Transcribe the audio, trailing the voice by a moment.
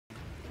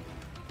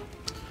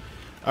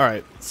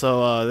Alright,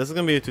 so this is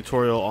going to be a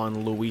tutorial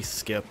on Louise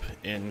skip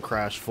in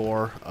Crash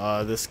 4.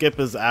 This skip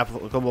is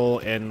applicable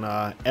in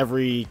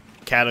every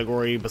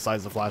category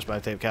besides the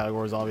flashback tape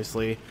categories,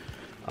 obviously.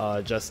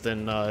 Just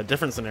in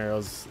different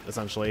scenarios,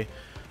 essentially.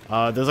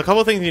 There's a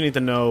couple things you need to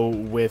know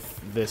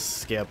with this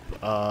skip.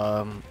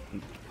 The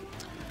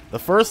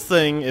first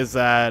thing is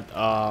that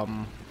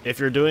if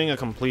you're doing a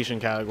completion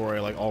category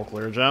like all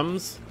clear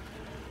gems,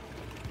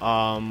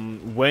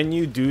 when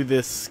you do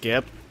this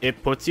skip,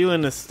 it puts you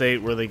in a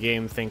state where the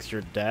game thinks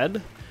you're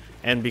dead,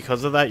 and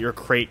because of that your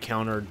crate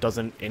counter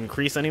doesn't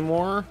increase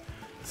anymore.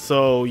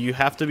 So you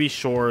have to be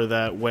sure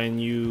that when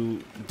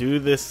you do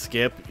this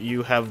skip,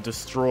 you have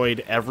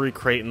destroyed every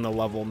crate in the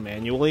level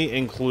manually,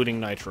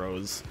 including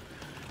nitros.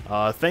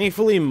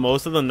 Thankfully,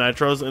 most of the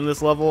nitros in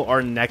this level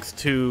are next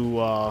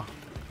to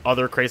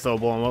other crates that will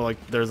blow them up.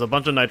 Like, there's a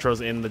bunch of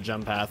nitros in the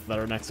gem path that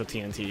are next to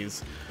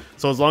TNTs.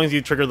 So as long as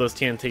you trigger those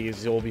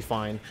TNTs, you'll be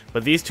fine.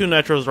 But these two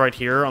nitros right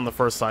here on the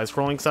first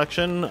side-scrolling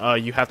section,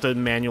 you have to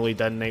manually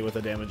detonate with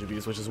a damage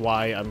abuse, which is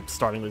why I'm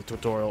starting the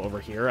tutorial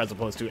over here as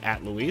opposed to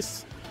at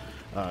Louise.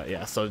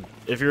 Yeah, so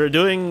if you're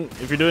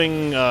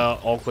doing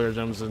all clear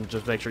gems, then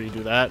just make sure you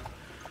do that.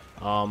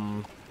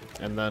 And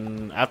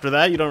then after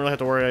that, you don't really have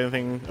to worry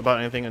about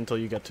anything until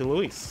you get to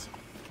Louise.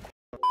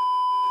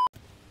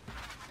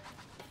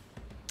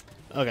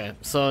 Okay,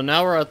 so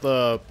now we're at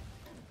the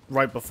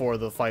right before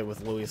the fight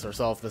with Louise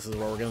herself. This is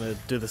where we're going to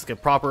do the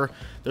skip proper.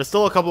 There's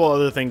still a couple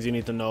other things you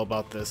need to know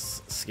about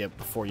this skip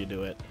before you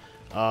do it.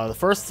 The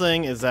first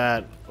thing is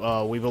that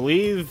we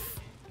believe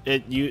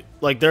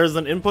there's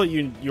an input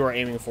you are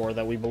aiming for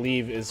that we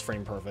believe is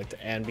frame perfect,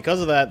 and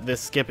because of that, this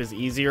skip is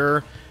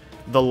easier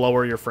the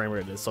lower your frame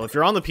rate is. So if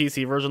you're on the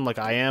PC version like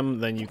I am,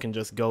 then you can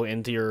just go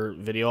into your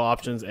video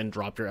options and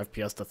drop your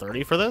FPS to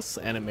 30 for this,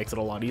 and it makes it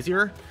a lot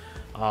easier.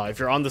 If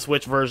you're on the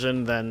Switch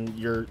version, then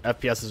your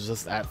FPS is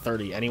just at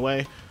 30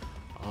 anyway.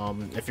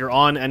 If you're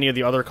on any of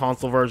the other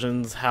console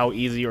versions, how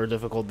easy or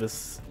difficult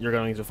you're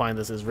going to find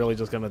this is really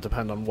just going to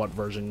depend on what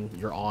version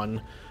you're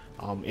on.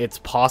 It's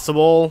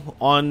possible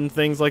on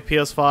things like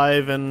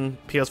PS5 and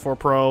PS4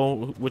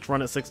 Pro, which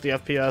run at 60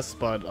 FPS,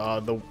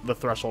 but the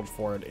threshold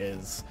for it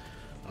is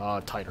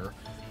tighter.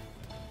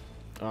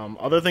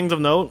 Other things of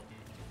note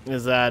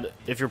is that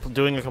if you're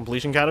doing a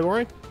completion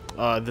category,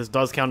 this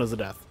does count as a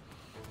death.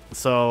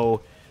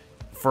 So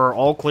for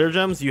all clear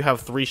gems, you have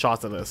 3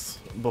 shots of this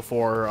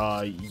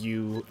before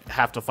you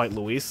have to fight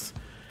Louise,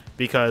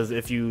 because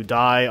if you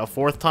die a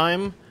 4th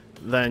time,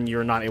 then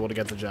you're not able to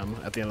get the gem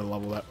at the end of the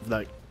level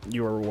that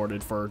you are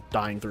rewarded for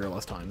dying 3 or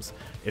less times.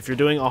 If you're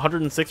doing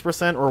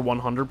 106% or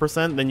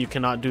 100%, then you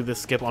cannot do this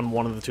skip on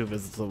one of the 2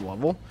 visits of the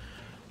level,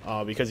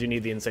 because you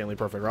need the insanely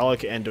perfect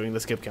relic, and doing the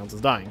skip counts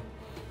as dying.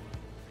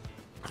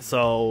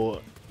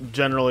 So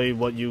generally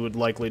what you would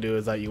likely do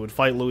is that you would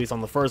fight Louise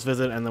on the first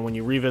visit, and then when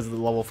you revisit the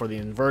level for the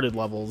inverted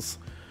levels,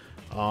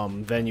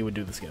 then you would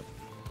do the skip.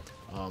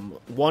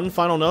 One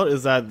final note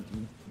is that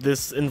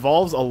this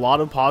involves a lot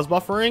of pause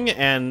buffering,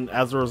 and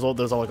as a result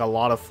there's like a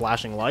lot of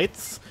flashing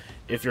lights.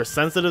 If you're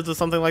sensitive to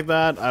something like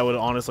that, I would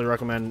honestly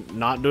recommend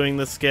not doing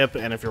this skip,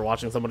 and if you're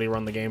watching somebody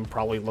run the game,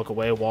 probably look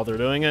away while they're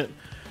doing it.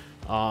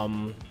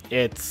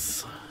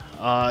 It's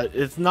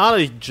not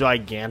a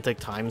gigantic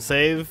time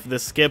save.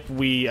 This skip,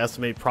 we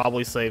estimate,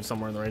 probably saves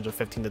somewhere in the range of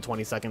 15 to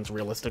 20 seconds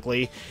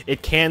realistically.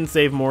 It can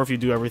save more if you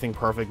do everything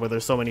perfect, but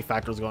there's so many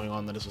factors going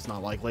on that it's just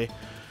not likely.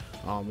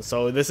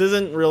 So this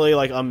isn't really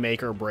like a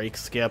make or break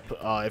skip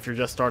if you're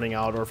just starting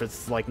out, or if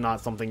it's like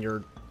not something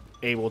you're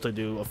able to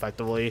do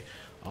effectively.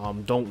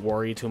 Don't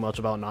worry too much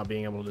about not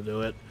being able to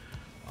do it.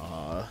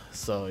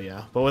 So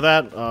yeah, but with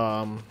that,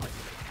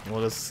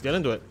 we'll just get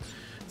into it.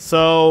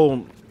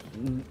 So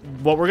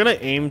what we're gonna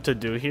aim to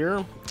do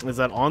here is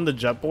that on the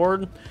jet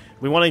board,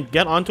 we want to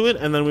get onto it,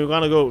 and then we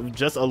want to go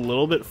just a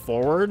little bit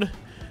forward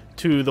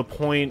to the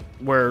point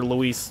where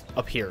Louise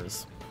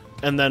appears.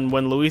 And then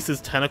when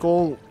Louise's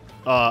tentacle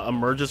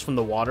emerges from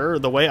the water,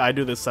 the way I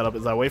do this setup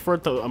is I wait for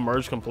it to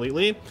emerge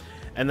completely,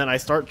 and then I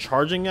start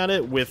charging at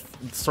it with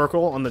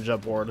circle on the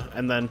jet board,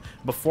 and then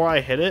before I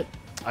hit it,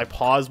 I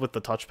pause with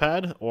the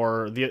touchpad,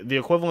 or the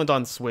equivalent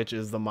on Switch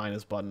is the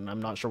minus button.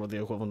 I'm not sure what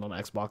the equivalent on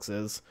Xbox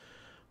is.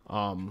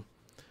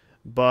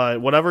 But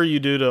whatever you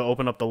do to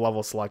open up the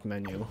level select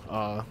menu,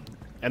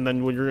 and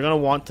then what you're going to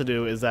want to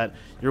do is that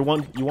you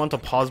want to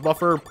pause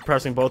buffer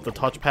pressing both the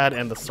touchpad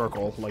and the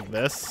circle like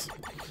this.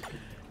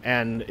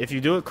 And if you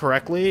do it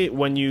correctly,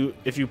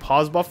 if you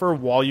pause buffer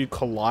while you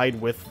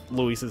collide with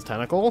Louise's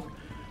tentacle,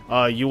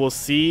 you will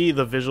see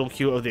the visual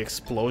cue of the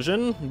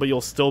explosion, but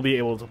you'll still be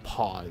able to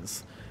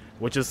pause,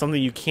 which is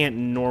something you can't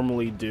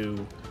normally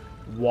do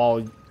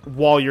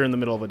while you're in the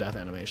middle of a death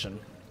animation.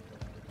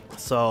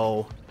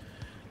 So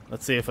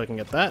let's see if I can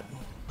get that.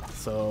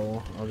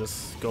 So I'll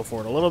just go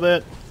forward a little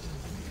bit,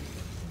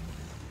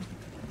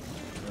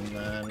 and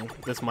then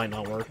this might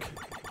not work.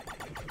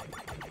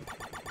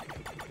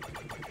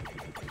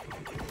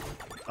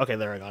 Okay,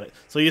 there, I got it.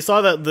 So you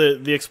saw that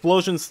the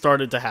explosion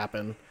started to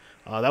happen.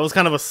 That was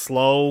kind of a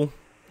slow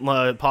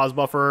pause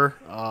buffer,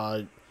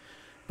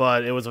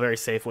 but it was a very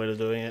safe way of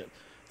doing it.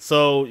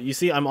 So you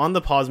see I'm on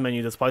the pause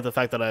menu despite the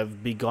fact that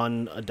I've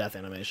begun a death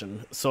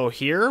animation. So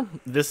here,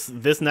 this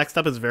next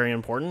step is very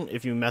important.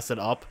 If you mess it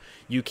up,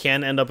 you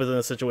can end up in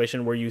a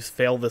situation where you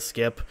fail the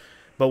skip,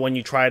 but when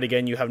you try it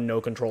again, you have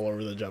no control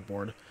over the jet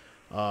board.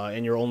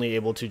 And you're only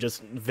able to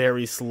just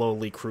very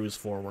slowly cruise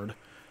forward.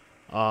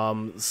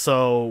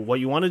 So what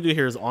you want to do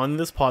here is on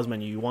this pause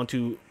menu, you want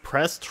to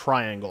press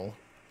triangle,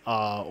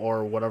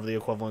 or whatever the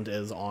equivalent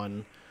is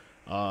on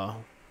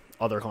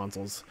other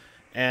consoles.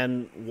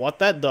 And what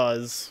that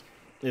does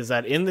is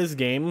that in this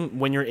game,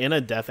 when you're in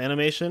a death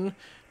animation,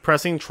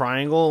 pressing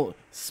triangle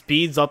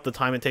speeds up the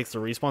time it takes to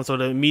respawn, so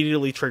it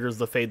immediately triggers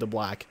the fade to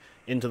black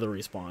into the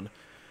respawn.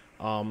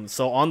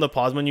 So on the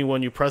pause menu,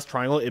 when you press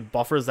triangle, it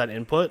buffers that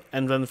input,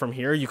 and then from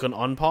here you can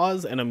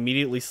unpause and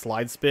immediately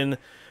slide spin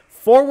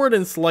forward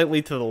and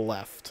slightly to the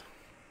left.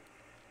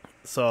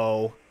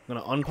 So I'm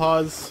gonna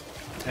unpause,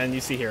 and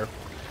you see here.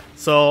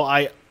 So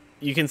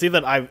you can see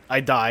that I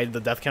died.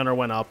 The death counter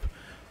went up,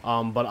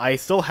 but I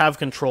still have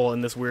control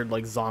in this weird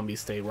like zombie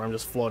state where I'm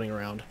just floating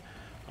around.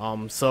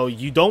 So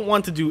you don't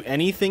want to do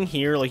anything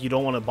here. Like you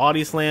don't want to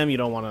body slam. You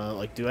don't want to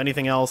like do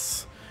anything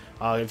else.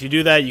 If you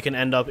do that, you can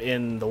end up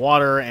in the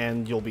water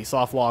and you'll be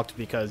soft locked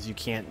because you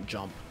can't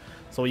jump.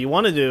 So what you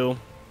want to do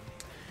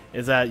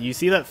is that you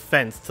see that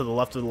fence to the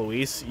left of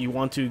Louise. You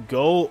want to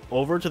go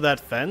over to that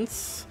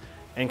fence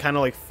and kind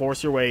of like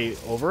force your way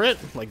over it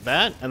like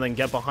that, and then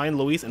get behind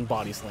Louise and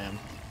body slam.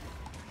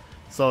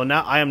 So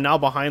now I am now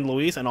behind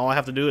Louise, and all I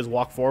have to do is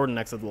walk forward and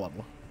exit the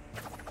level.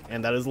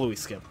 And that is Louise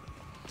skip.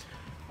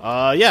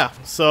 Yeah,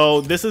 so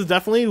this is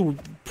definitely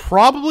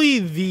probably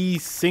the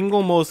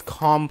single most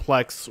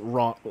complex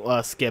run,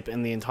 skip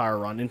in the entire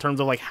run in terms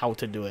of like how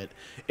to do it.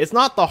 It's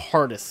not the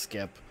hardest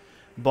skip,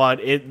 but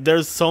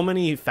there's so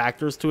many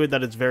factors to it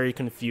that it's very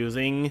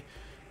confusing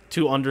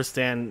to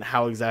understand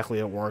how exactly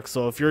it works.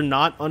 So if you're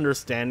not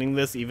understanding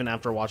this even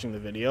after watching the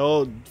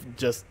video,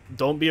 just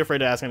don't be afraid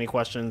to ask any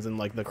questions in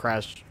like the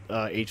Crash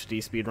HD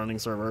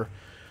speedrunning server.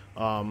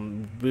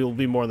 We'll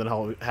be more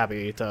than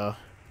happy to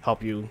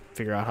help you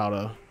figure out how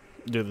to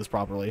do this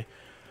properly.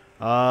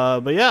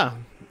 But yeah,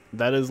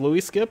 that is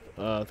Louis skip.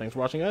 Thanks for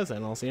watching, guys,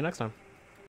 and I'll see you next time.